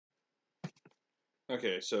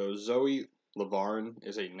Okay, so Zoelaverne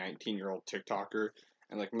is a 19-year-old TikToker,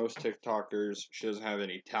 and like most TikTokers, she doesn't have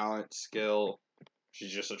any talent, skill.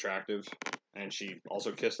 She's just attractive, and she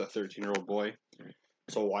also kissed a 13-year-old boy.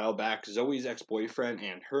 So a while back, Zoe's ex-boyfriend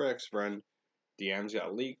and her ex-friend DMs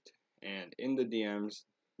got leaked, and in the DMs,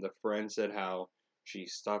 the friend said how she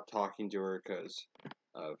stopped talking to her because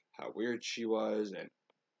of how weird she was and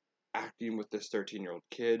acting with this 13-year-old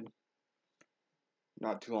kid.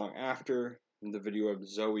 Not too long after, the video of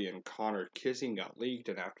Zoe and Connor kissing got leaked,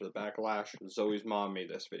 and after the backlash, Zoe's mom made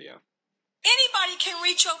this video. Anybody can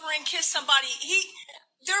reach over and kiss somebody.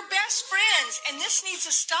 They're best friends, and this needs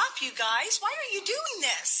to stop, you guys. Why are you doing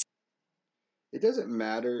this? It doesn't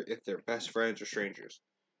matter if they're best friends or strangers.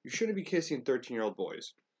 You shouldn't be kissing 13-year-old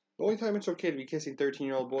boys. The only time it's okay to be kissing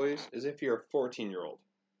 13-year-old boys is if you're a 14-year-old.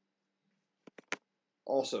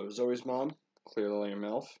 Also, Zoe's mom, clearly a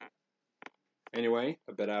MILF. Anyway,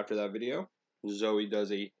 a bit after that video, Zoe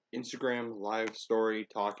does a Instagram live story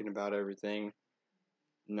talking about everything.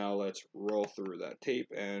 Now let's roll through that tape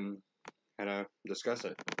and kind of discuss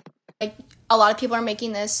it. Like, a lot of people are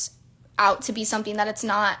making this out to be something that it's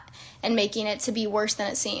not and making it to be worse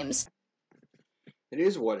than it seems. It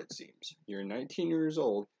is what it seems. You're 19 years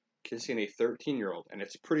old kissing a 13-year-old, and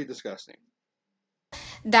it's pretty disgusting.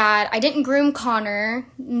 That I didn't groom Connor,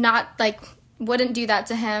 wouldn't do that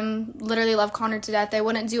to him, literally love Connor to death. I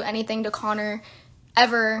wouldn't do anything to Connor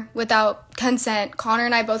ever without consent. Connor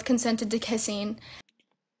and I both consented to kissing.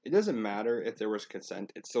 It doesn't matter if there was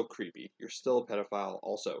consent, it's still creepy. You're still a pedophile.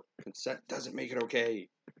 Also, consent doesn't make it okay.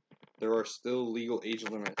 There are still legal age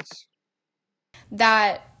limits.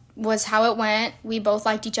 That was how it went. We both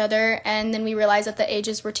liked each other, and then we realized that the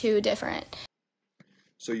ages were too different.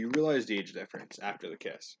 So you realized the age difference after the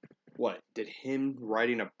kiss. What, did him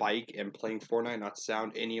riding a bike and playing Fortnite not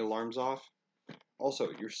sound any alarms off? Also,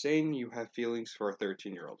 you're saying you have feelings for a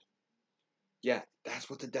 13-year-old. Yeah, that's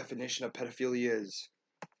what the definition of pedophilia is.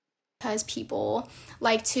 Because people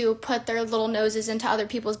like to put their little noses into other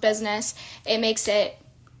people's business, it makes it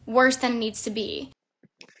worse than it needs to be.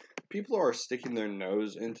 People are sticking their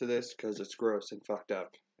nose into this because it's gross and fucked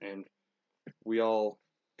up, and we all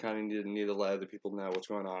kind of need to let other people know what's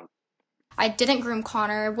going on. I didn't groom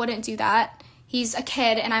Connor, wouldn't do that. He's a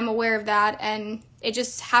kid, and I'm aware of that, and it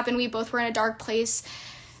just happened. We both were in a dark place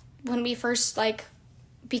when we first,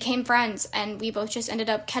 became friends, and we both just ended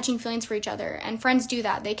up catching feelings for each other, and friends do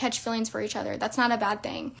that. They catch feelings for each other. That's not a bad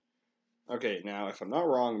thing. Okay, now, if I'm not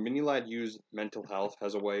wrong, Mini Lad used mental health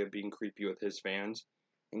as a way of being creepy with his fans,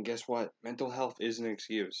 and guess what? Mental health is an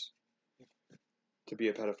excuse to be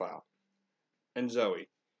a pedophile. And Zoe,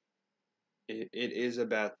 it is a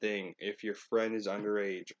bad thing if your friend is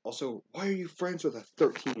underage. Also, why are you friends with a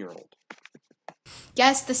 13-year-old?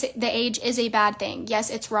 Yes, the age is a bad thing. Yes,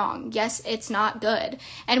 it's wrong. Yes, it's not good.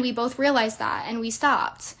 And we both realized that, and we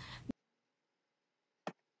stopped.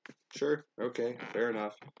 Sure, okay, fair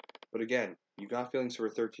enough. But again, you got feelings for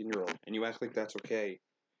a 13-year-old, and you act like that's okay.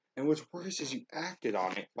 And what's worse is you acted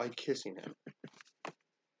on it by kissing him.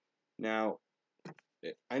 Now,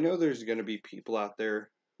 I know there's going to be people out there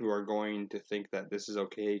who are going to think that this is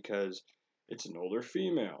okay because it's an older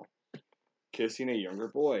female kissing a younger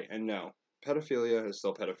boy. And no, pedophilia is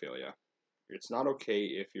still pedophilia. It's not okay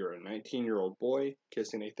if you're a 19-year-old boy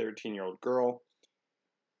kissing a 13-year-old girl,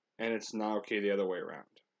 and it's not okay the other way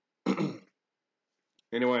around.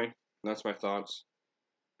 Anyway, that's my thoughts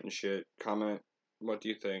and shit. Comment, what do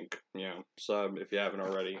you think? Sub if you haven't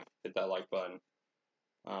already. Hit that like button.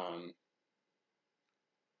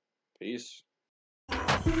 Peace.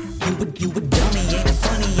 You a dummy, ain't it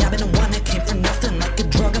funny? I've been the one that came from nothing, like a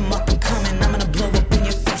drug, I'm up and coming, I'm gonna blow up in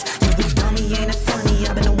your face. You a dummy, ain't it funny?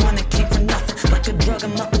 I've been the one that came from nothing, like a drug,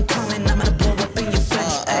 I'm up and coming, I'm gonna blow up in your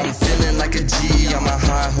face. I'm feeling like a G on my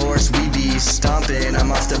high horse, we be stomping,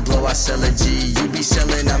 I'm off the blow, I sell a G. You be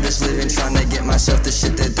selling, I'm just living, trying to get myself the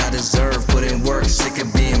shit that I deserve. Put in work, sick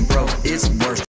of being broke, it's worse.